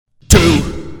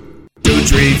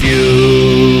Dudes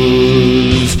Reviews.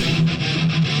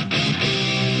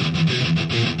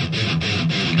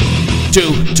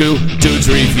 Dudes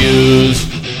Reviews.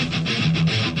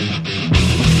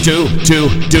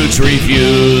 Dudes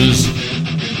Reviews.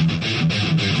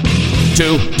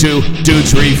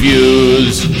 Dudes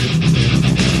Reviews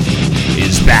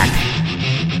is back.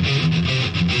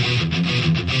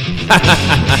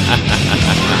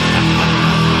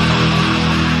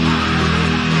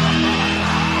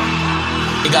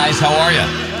 Hey guys, how are you?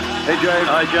 Hey Jay.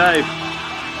 Hi Jay.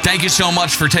 Thank you so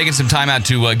much for taking some time out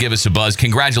to give us a buzz.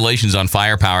 Congratulations on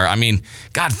Firepower. I mean,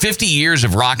 God, 50 years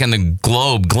of rocking the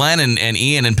globe. Glenn and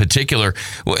Ian in particular.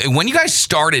 When you guys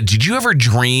started, did you ever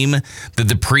dream that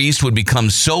the Priest would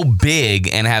become so big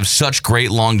and have such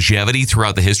great longevity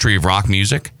throughout the history of rock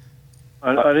music?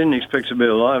 I didn't expect to be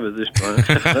alive at this point.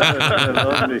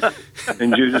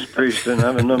 In Judas Priest and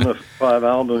have a number 5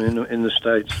 album in the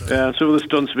States. Yeah, some of the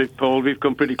stunts we've pulled, we've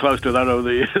come pretty close to that over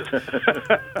the years.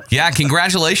 Yeah,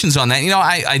 congratulations on that. You know,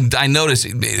 I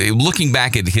noticed, looking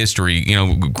back at history, you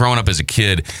know, growing up as a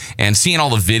kid and seeing all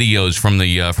the videos from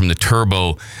the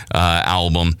Turbo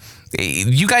album,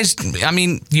 you guys, I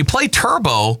mean, you play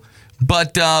Turbo,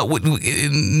 but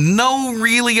no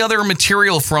really other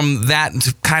material from that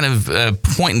kind of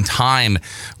point in time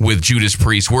with Judas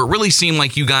Priest, where it really seemed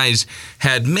like you guys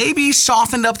had maybe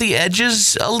softened up the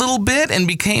edges a little bit and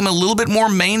became a little bit more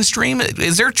mainstream.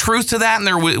 Is there truth to that?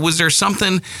 And was there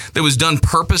something that was done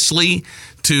purposely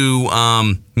to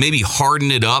maybe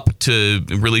harden it up to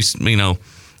really, you know,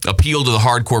 appeal to the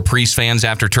hardcore Priest fans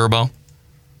after Turbo?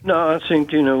 No, I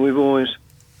think, you know, we've always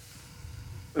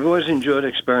enjoyed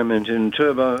experimenting.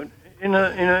 Turbo, in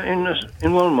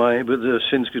one way, with the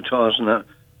synth guitars and that,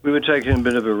 we were taking a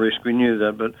bit of a risk. We knew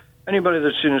that, but anybody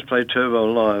that's seen us play Turbo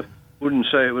live wouldn't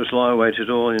say it was lightweight at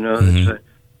all. You know,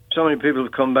 so many people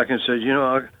have come back and said, you know,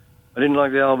 I didn't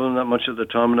like the album that much at the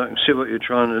time, and I can see what you're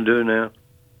trying to do now.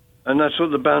 And that's what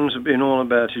the bands have been all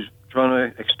about: is trying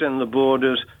to extend the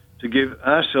borders to give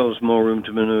ourselves more room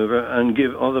to maneuver and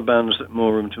give other bands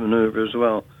more room to maneuver as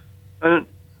well. And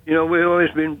you know, we've always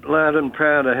been loud and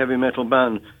proud a heavy metal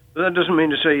band, but that doesn't mean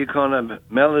to say you can't have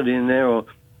melody in there or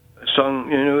a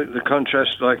song, you know, the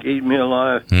contrast like Eat Me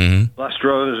Alive, Last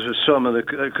Rose of Summer,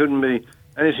 there couldn't be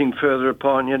anything further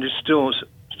apart, and yet it's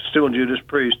still Judas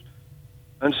Priest.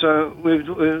 And so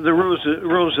the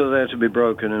rules are there to be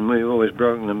broken, and we've always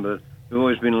broken them, but we've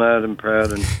always been loud and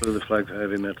proud and flew the flag for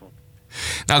heavy metal.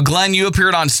 Now, Glenn, you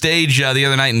appeared on stage the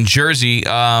other night in Jersey.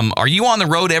 Are you on the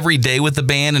road every day with the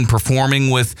band and performing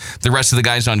with the rest of the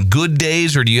guys on good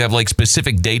days, or do you have like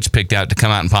specific dates picked out to come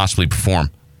out and possibly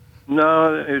perform?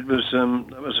 No, it was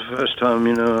that was the first time,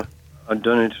 you know, I'd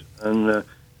done it, and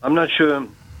I'm not sure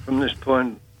from this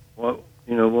point where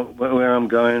I'm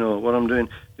going or what I'm doing.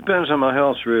 Depends on my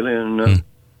health really and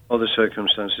other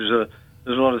circumstances.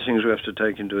 There's a lot of things we have to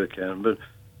take into account, but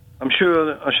I'm sure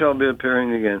that I shall be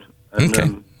appearing again. And, okay.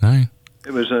 All right.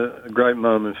 It was a great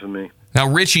moment for me. Now,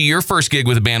 Richie, your first gig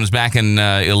with the band was back in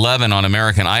 2011 on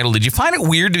American Idol. Did you find it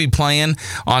weird to be playing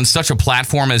on such a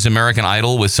platform as American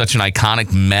Idol with such an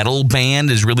iconic metal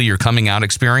band as really your coming out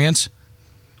experience?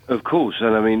 Of course.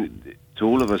 And I mean, to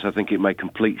all of us, I think it made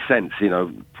complete sense. You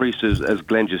know, Priest, as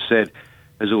Glenn just said,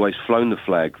 has always flown the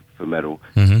flag for metal.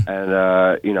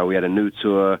 And, you know, we had a new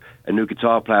tour, a new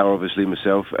guitar player, obviously,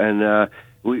 myself, and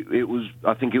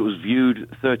I think it was viewed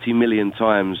 30 million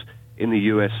times in the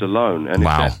US alone. And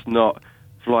wow. If that's not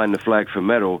flying the flag for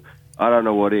metal, I don't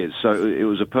know what is. So it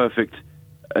was a perfect,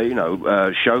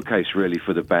 showcase really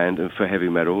for the band and for heavy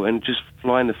metal, and just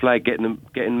flying the flag,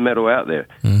 getting metal out there.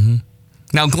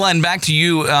 Now, Glenn, back to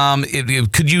you.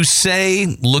 Could you say,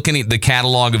 looking at the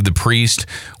catalog of the Priest,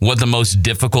 what the most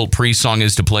difficult Priest song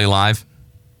is to play live?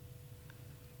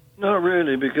 Not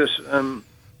really, because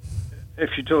if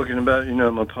you're talking about, you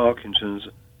know, my Parkinson's,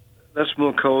 that's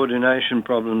more coordination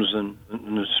problems than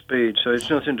the speed. So it's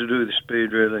nothing to do with the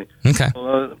speed, really. Okay.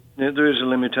 Although there is a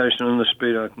limitation on the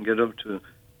speed I can get up to.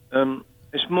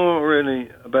 It's more really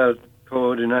about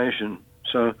coordination.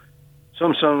 So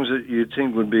some songs that you'd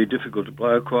think would be difficult to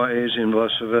play are quite easy, and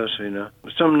vice versa. You know,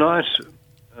 some nights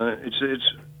it's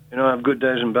you know, I have good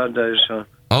days and bad days. So.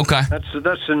 Okay. That's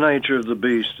the nature of the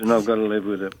beast, and I've got to live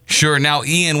with it. Sure. Now,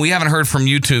 Ian, we haven't heard from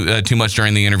you too much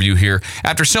during the interview here.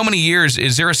 After so many years,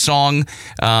 is there a song,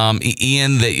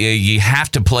 Ian, that you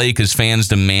have to play because fans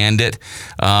demand it,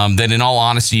 that in all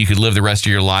honesty you could live the rest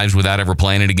of your lives without ever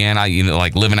playing it again?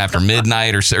 Like Living After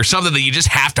Midnight or something that you just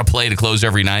have to play to close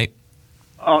every night?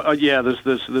 Yeah,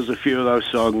 there's a few of those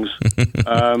songs.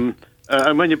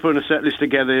 And when you're putting a set list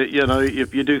together, you know,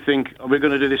 you do think, are we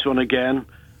going to do this one again?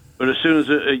 But as soon as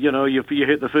you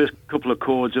hit the first couple of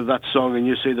chords of that song and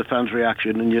you see the fans'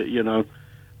 reaction, and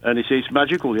and it's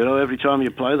magical. Every time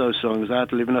you play those songs,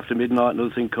 Out Living After Midnight,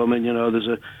 Another Thing Coming. There's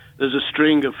a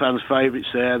string of fans' favourites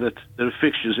there that are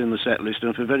fixtures in the set list,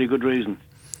 and for very good reason.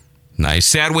 Nice.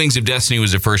 Sad Wings of Destiny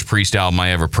was the first Priest album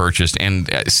I ever purchased, and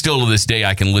still to this day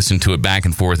I can listen to it back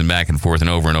and forth and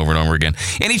over and over again.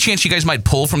 Any chance you guys might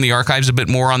pull from the archives a bit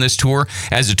more on this tour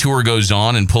as the tour goes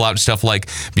on and pull out stuff like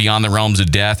Beyond the Realms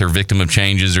of Death or Victim of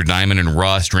Changes or Diamond and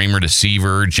Rust, Dreamer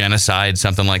Deceiver, Genocide,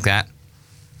 something like that?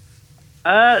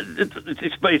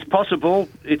 It's possible.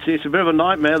 It's a bit of a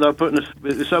nightmare, though,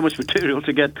 there's so much material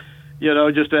to get,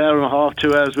 just an hour and a half,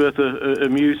 2 hours worth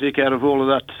of music out of all of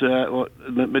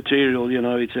that material.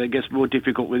 It gets more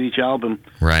difficult with each album.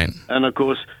 Right. And of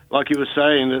course, like you were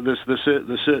saying, that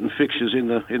there's certain fixtures in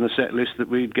the set list that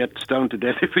we'd get stoned to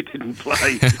death if we didn't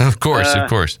play. Of course.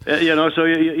 So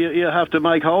you have to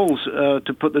make holes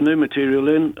to put the new material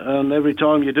in, and every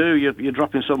time you do, you're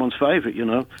dropping someone's favourite.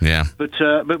 Yeah.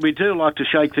 But we do like to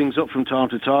shake things up from time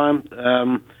to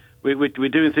time. We're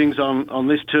doing things on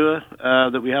this tour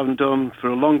that we haven't done for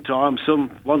a long time.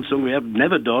 One song we have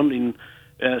never done in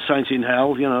Saints in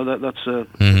Hell. That's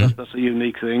a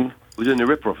unique thing. We're doing the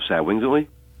Ripper off Sad Wings, aren't we?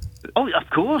 Oh, of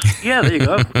course. Yeah, there you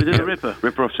go. We're doing the Ripper.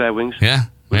 Ripper off Sad Wings. Yeah,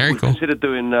 very we cool. Considered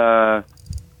doing. I'm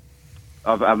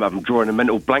drawing a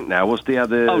mental blank now. What's the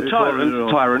other? Oh,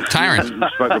 Tyrant. Tyrant. We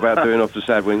spoke about doing off the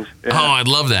Sad Wings. Yeah. Oh, I'd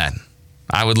love that.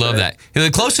 I would love that. The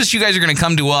closest you guys are going to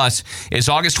come to us is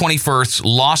August 21st,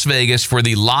 Las Vegas, for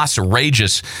the Las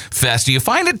Rages Fest. Do you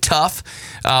find it tough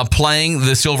playing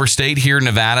the Silver State here in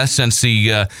Nevada since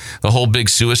the whole big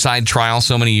suicide trial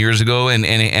so many years ago? And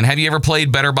have you ever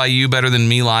played Better By You, Better Than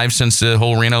Me live since the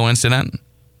whole Reno incident?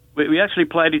 We actually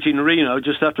played it in Reno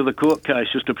just after the court case,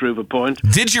 just to prove a point.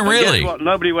 Did you really? Guess what?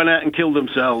 Nobody went out and killed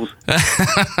themselves.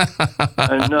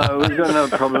 And no, we've got no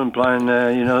problem playing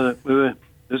there. We were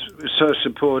so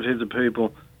supportive of the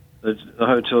people that the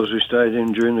hotels we stayed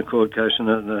in during the court case, and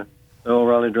that they all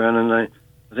rallied around, and I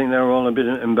think they were all a bit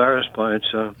embarrassed by it.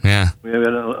 So yeah, we had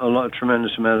a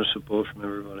tremendous amount of support from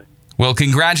everybody. Well,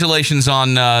 congratulations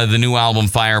on the new album,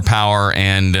 Firepower,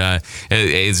 and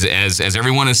as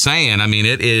everyone is saying, I mean,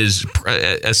 it is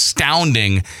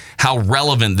astounding how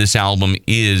relevant this album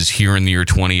is here in the year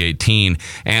 2018,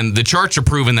 and the charts are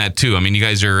proving that too. I mean, you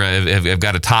guys have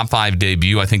got a top 5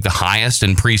 debut, I think the highest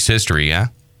in Priest history, yeah?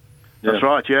 That's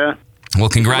right, yeah. Well,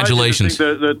 congratulations.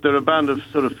 I think they're a band of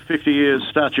sort of 50 years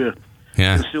stature.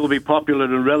 Yeah. And still be popular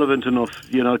and relevant enough,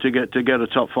 to get a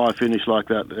top 5 finish like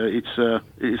that.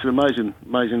 It's an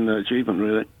amazing achievement,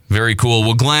 really. Very cool.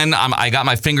 Well, Glenn, I got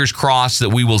my fingers crossed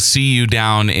that we will see you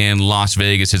down in Las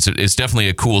Vegas. It's definitely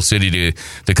a cool city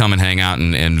to come and hang out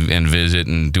and visit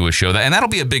and do a show. And that'll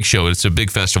be a big show. It's a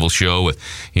big festival show with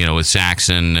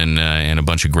Saxon and a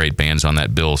bunch of great bands on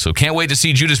that bill. So can't wait to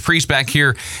see Judas Priest back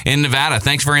here in Nevada.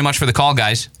 Thanks very much for the call,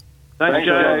 guys. Thanks,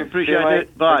 Jay. Appreciate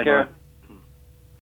it. Bye.